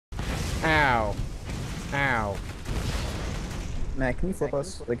Ow. Ow. Matt, can you flip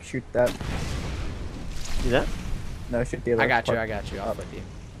us? Like, shoot that. Do that? No, shoot the other I got you, part. I got you. I'll flip you.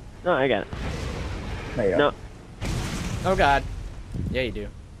 No, I got it. There you go. No, Oh god. Yeah, you do.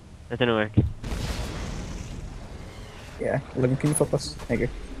 that didn't work. Yeah, Logan, can you flip us? Thank you.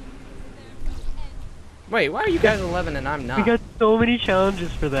 Wait, why are you guys 11 and I'm not? We got so many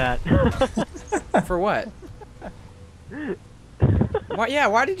challenges for that. For what? Why, yeah,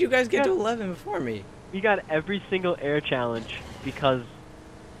 why did you guys get to 11 before me? We got every single air challenge because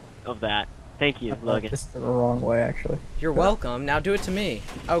of that. Thank you, Logan. This is the wrong way, actually. You're welcome. Now do it to me.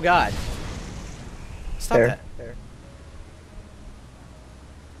 Oh god. Stop There. that. There.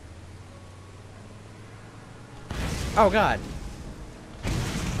 Oh god.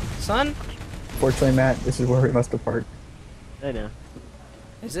 Son? Fortunately, Matt, this is where we must depart. I know.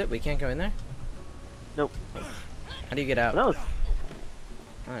 Is it? We can't go in there? Nope. How do you get out? No. Oh,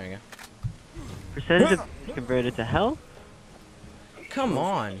 there you go. Percentage of converted to health? Come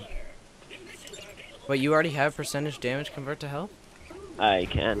on. Wait, you already have percentage damage convert to health? I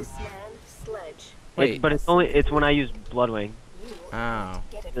can. Wait. But it's when I use Bloodwing. Oh.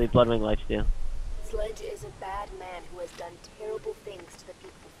 Really, Bloodwing lifesteal. Sledge is a bad man who has done terrible things to the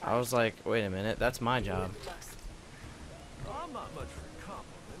people. I was like, wait a minute, that's my job. I'm not much for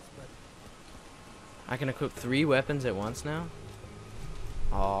compliments, but I can equip 3 weapons at once now?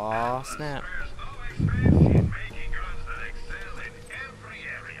 Aw, snap.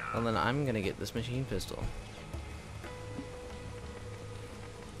 Well then I'm gonna get this machine pistol.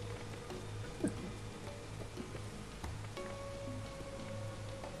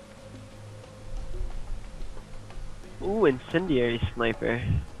 Ooh, incendiary sniper.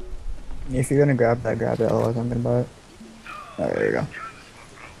 If you're gonna grab that, grab it, otherwise I'm gonna buy it. Oh, there you go.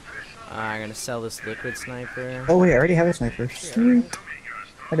 I'm gonna sell this liquid sniper. Oh wait, I already have a sniper. Sweet.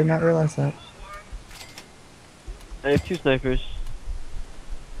 I did not realize that. I have 2 snipers.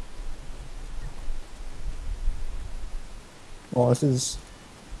 Well, this is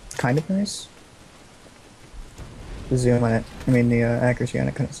kind of nice. The zoom on it, I mean the accuracy on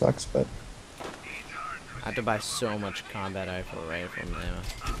it kind of sucks, but I have to buy so much combat rifle ammo.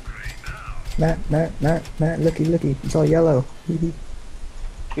 Matt, looky, it's all yellow.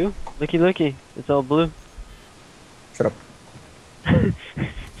 You? Looky. It's all blue. Shut up.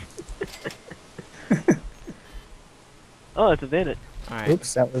 Oh, it's a bandit. Alright.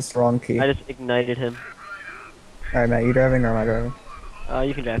 Oops, that was the wrong key. I just ignited him. Alright, Matt, you driving or am I driving?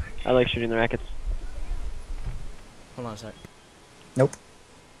 You can drive. I like shooting the rockets. Hold on a sec. Nope.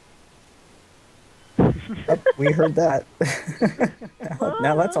 Oh, we heard that.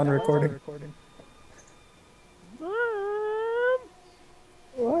 Now that's on recording. Mom!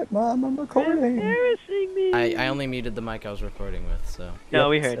 What, Mom? I'm recording. Embarrassing me! I only muted the mic I was recording with, so. No,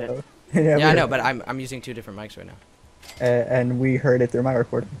 we heard it. Yeah, Yeah, I know, but I'm using 2 different mics right now. And we heard it through my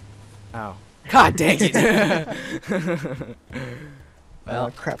recording. Oh. God dang it!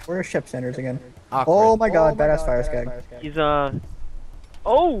 Well, Crap, where are ship centers again? awkward. Oh my god, badass fire skag. He's,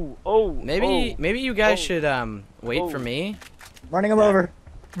 Oh! Maybe you guys should wait for me. Running him over.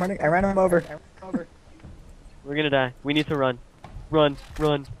 I ran him over. We're gonna die. We need to run. Run.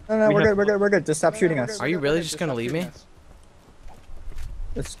 No, We have- we're good. Just stop shooting us. Are you really just gonna leave me?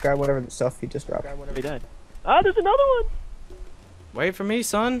 Let's grab whatever the stuff he just dropped. We died. Ah, there's another one! Wait for me,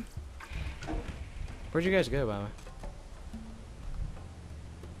 son. Where'd you guys go, by the way?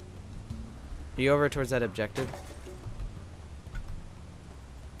 Are you over towards that objective?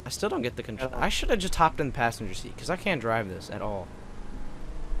 I still don't get the control. I should have just hopped in the passenger seat, because I can't drive this at all.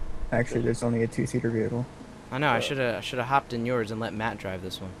 Actually, there's only a 2-seater vehicle. I know, I should have hopped in yours and let Matt drive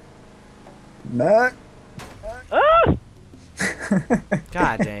this one. Matt! Ah!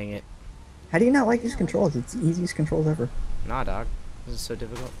 God dang it. How do you not like these controls? It's the easiest controls ever. Nah, dog. This is so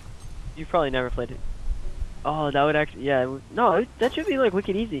difficult. You probably never played it. Oh, that would actually, yeah. No, that should be like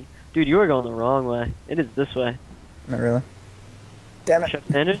wicked easy. Dude, you are going the wrong way. It is this way. Not really. Damn it! Chef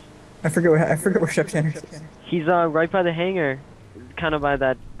Sanders? I forget where Shep Sanders is. He's right by the hangar. Kind of by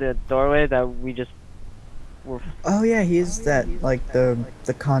the doorway that we just were. Oh yeah, he is that like the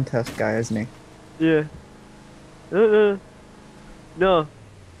contest guy, isn't he? Yeah. No.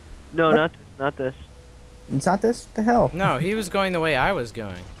 No, What? not this. It's not this. The hell? No, he was going the way I was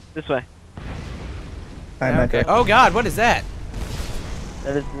going. This way. I'm Yeah, okay. Oh god, what is that?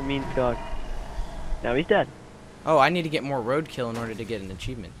 That is the mean dog. Now he's dead. Oh, I need to get more roadkill in order to get an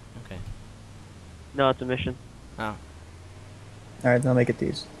achievement. Okay. No, it's a mission. Oh. Alright, then I'll make it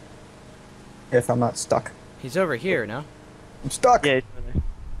these. If I'm not stuck. He's over here, no? I'm stuck! Yeah, he's over there.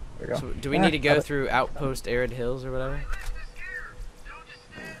 There we go. So do we need to go through Outpost Arid Hills or whatever?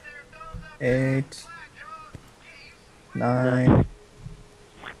 8, 9.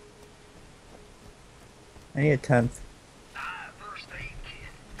 I need a 10th.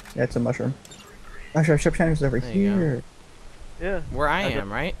 Yeah, it's a mushroom. Actually, our ship is over There you go. here. Yeah. Where I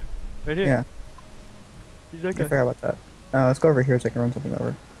am, right? Right here. Yeah, He's I that guy. forgot about that. Let's go over here so I can run something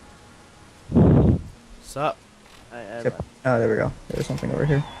over. Sup? Yep. Oh, there we go. There's something over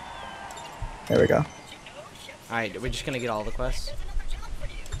here. There we go. Alright, we're just gonna get all the quests.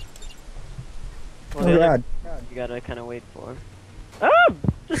 Well, Oh the other- god. You gotta kind of wait for him. Ah!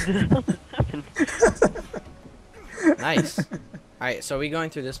 What happened? Nice. Alright, so are we going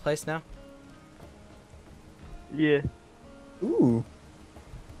through this place now? Yeah. Ooh.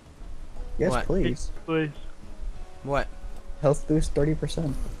 Yes, What? please. Please. What? Health boost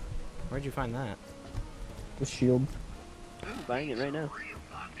 30%. Where'd you find that? The shield I'm buying it right now.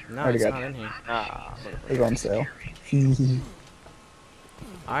 No, Already it's got not it. in here. Ah. is on sale.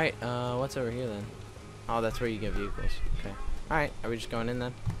 Alright, what's over here then? Oh, that's where you get vehicles. Okay. Alright, are we just going in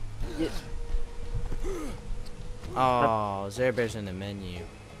then? Yeah. Oh, Zerbear's in the menu.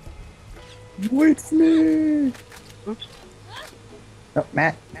 Wait for me. Oops. Oh,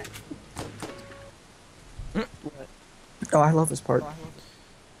 Matt. Oh, I love this part.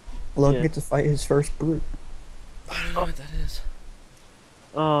 Logan Yeah. gets to fight his first brute. I don't know what that is.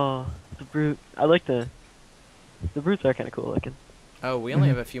 Oh, the brute. I like the brutes are kind of cool looking. Oh, we only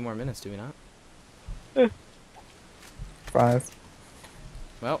have a few more minutes, do we not? 5.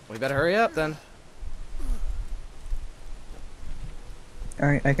 Well, we better hurry up then.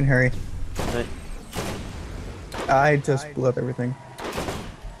 Alright, I can hurry. Right. I just blew up everything.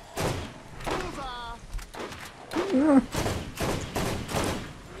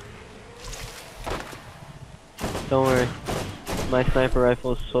 Don't worry. My sniper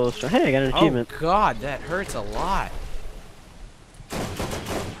rifle is so strong. Hey, I got an achievement. Oh god, that hurts a lot.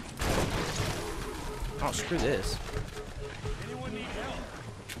 Oh, screw this.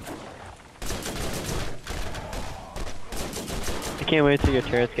 I can't wait till your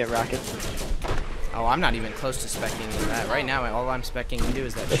turrets get rockets. Oh, I'm not even close to specking that. Right now, all I'm specking to do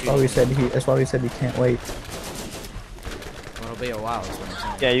is that That's shooting. why we said he. That's why we said he can't wait. Well, it'll be a while, is what I'm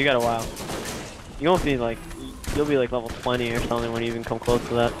saying. Yeah, you got a while. You won't be like, you'll be like level 20 or something when you even come close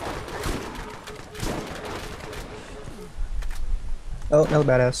to that. Oh, another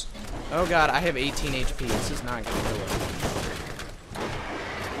badass. Oh god, I have 18 HP. This is not gonna go well.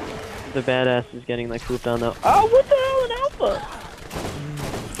 The badass is getting like pooped on though. Oh, what the hell, an alpha?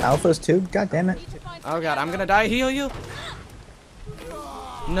 Alphas too? God damn it. Oh god, I'm gonna die. Heal you.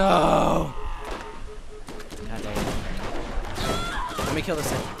 No. God dang it. Let me kill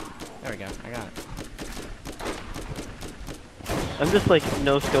this thing. There we go. I got it. I'm just like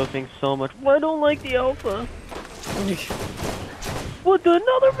no scoping so much. I don't like the alpha. What the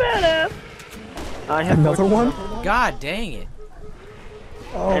another badass? I have Another one? God dang it.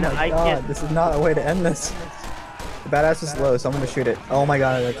 Oh And my I god, can't- this is not a way to end this. The badass is low, so I'm gonna shoot it. Oh my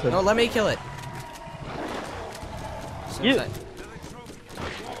god, that's No, a... let me kill it. As soon as You- I-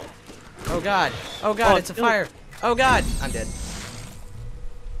 Oh god. Oh god, Oh, it's a kill it. fire. Oh god. I'm dead.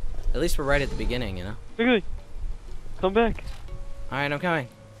 At least we're right at the beginning, you know? Quickly, come back. Alright, I'm coming.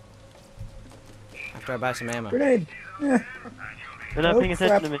 After I buy some ammo. Grenade! Yeah. They're not Oh, paying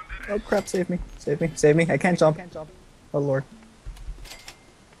attention to me. Oh crap, save me. Save me. Save me. I can't jump. Oh lord.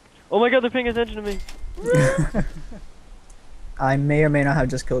 Oh my god, they're paying attention to me. I may or may not have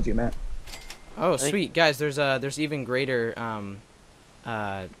just killed you, Matt. Oh, sweet. Guys, there's even greater,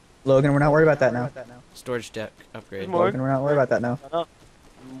 Logan, we're not worried about that now. storage deck upgrade. There's more. Logan, we're not worried about that now. Shut up.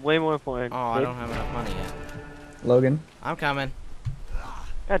 Way more important. Oh, I don't have enough money yet. Logan, I'm coming.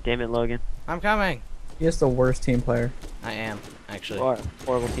 God damn it, Logan. I'm coming. he is the worst team player. I am, actually. You are a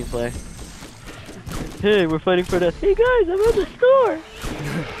horrible team player. Hey, we're fighting for that. Hey guys, I'm at the store.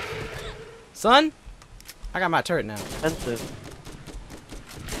 Son? I got my turret now. Expensive.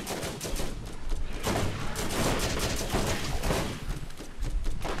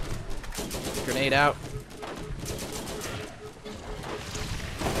 Grenade out.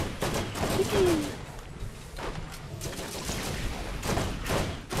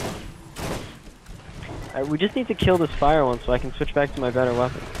 Alright, we just need to kill this fire one so I can switch back to my better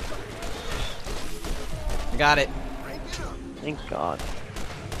weapon. I got it. Thank God.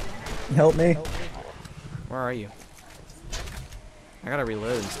 Help me. Where are you? I gotta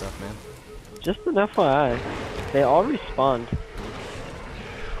reload and stuff, man. Just an FYI, they all respawned.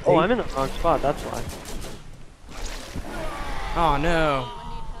 Oh, I'm in the wrong spot, that's why. Oh no.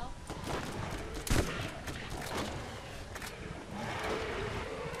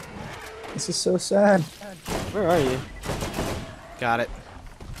 This is so sad. Where are you? Got it.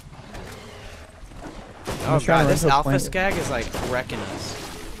 Oh just trying god, to this run to a alpha point. skag is like wrecking us.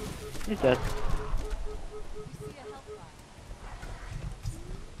 He's dead.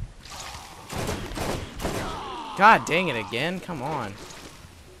 God dang it again, come on.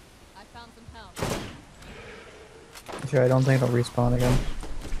 I found some help. Sure, I don't think it'll respawn again.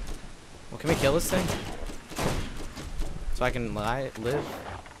 Well, can we kill this thing? So I can live?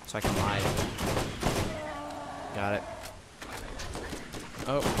 So I can lie. Got it.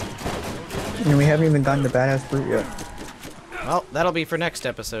 Oh. And we haven't even gotten the badass brute yet. Well, that'll be for next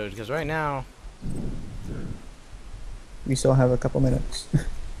episode, because right now... We still have a couple minutes.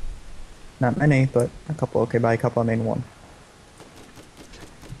 Not many, but a couple. Okay, by a couple I mean one.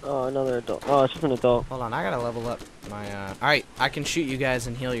 Oh, another adult. Oh, it's just an adult. Hold on, I gotta level up my, Alright, I can shoot you guys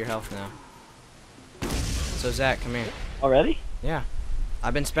and heal your health now. So, Zach, come here. Already? Yeah.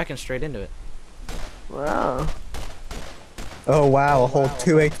 I've been specking straight into it. Wow. Oh wow, a whole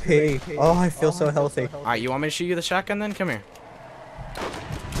 2 HP. Oh, I feel so healthy. Alright, you want me to shoot you the shotgun then? Come here.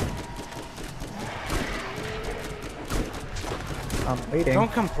 I'm waiting.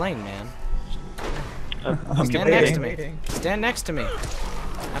 Don't complain, man. I'm Stand next to waiting. me. Stand next to me.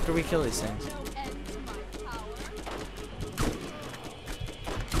 After we kill these things.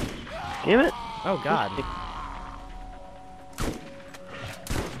 Damn it. Oh god.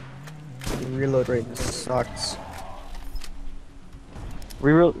 Reload rate sucks.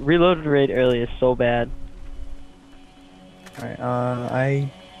 Reload rate early is so bad. Alright,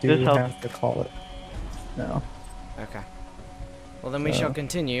 I do Just help. have to call it. No. Okay. Well, then we shall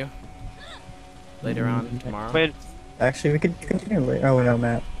continue later on tomorrow. Wait, Actually, we could continue later. Oh, no,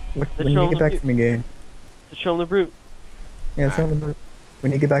 Matt. When Let's you show get them back the- from your game. just show him the brute. Yeah, show them.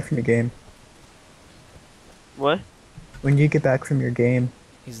 When you get back from your game. What? When you get back from your game.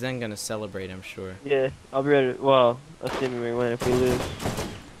 He's then gonna celebrate, I'm sure. Yeah, I'll be ready. Well, assuming we win. If we lose,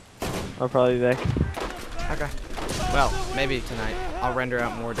 I'll probably be back. Okay. Well, maybe tonight. I'll render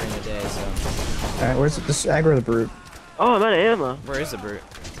out more during the day, so... Alright, where's this aggro the brute? Oh, I'm out of ammo. Where is the brute?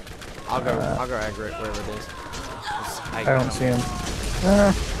 I'll go aggro it wherever it is. I don't see him. Ah,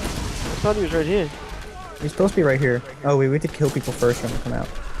 I thought he was right here. he's supposed to be right here. Oh, we have to kill people first when they come out.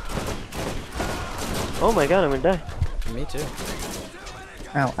 Oh my god, I'm gonna die. Me too.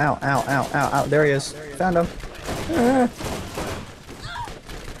 Ow, ow, ow, ow, ow, ow. There he is. Found him. Ah.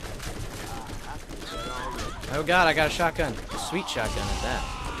 Oh god, I got a shotgun. A sweet shotgun at that.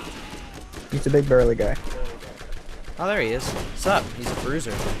 He's a big burly guy. Oh, there he is. What's up? He's a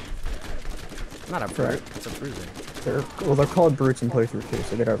bruiser. Not a brute, Right. it's a bruiser. They're called brutes in playthrough 2,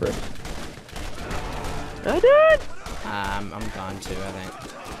 so get over it. I did. I'm gone too, I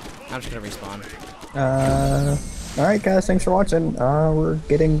think. I'm just gonna respawn. Alright guys, thanks for watching. We're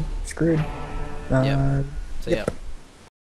getting screwed. Yep. So, yep. yeah.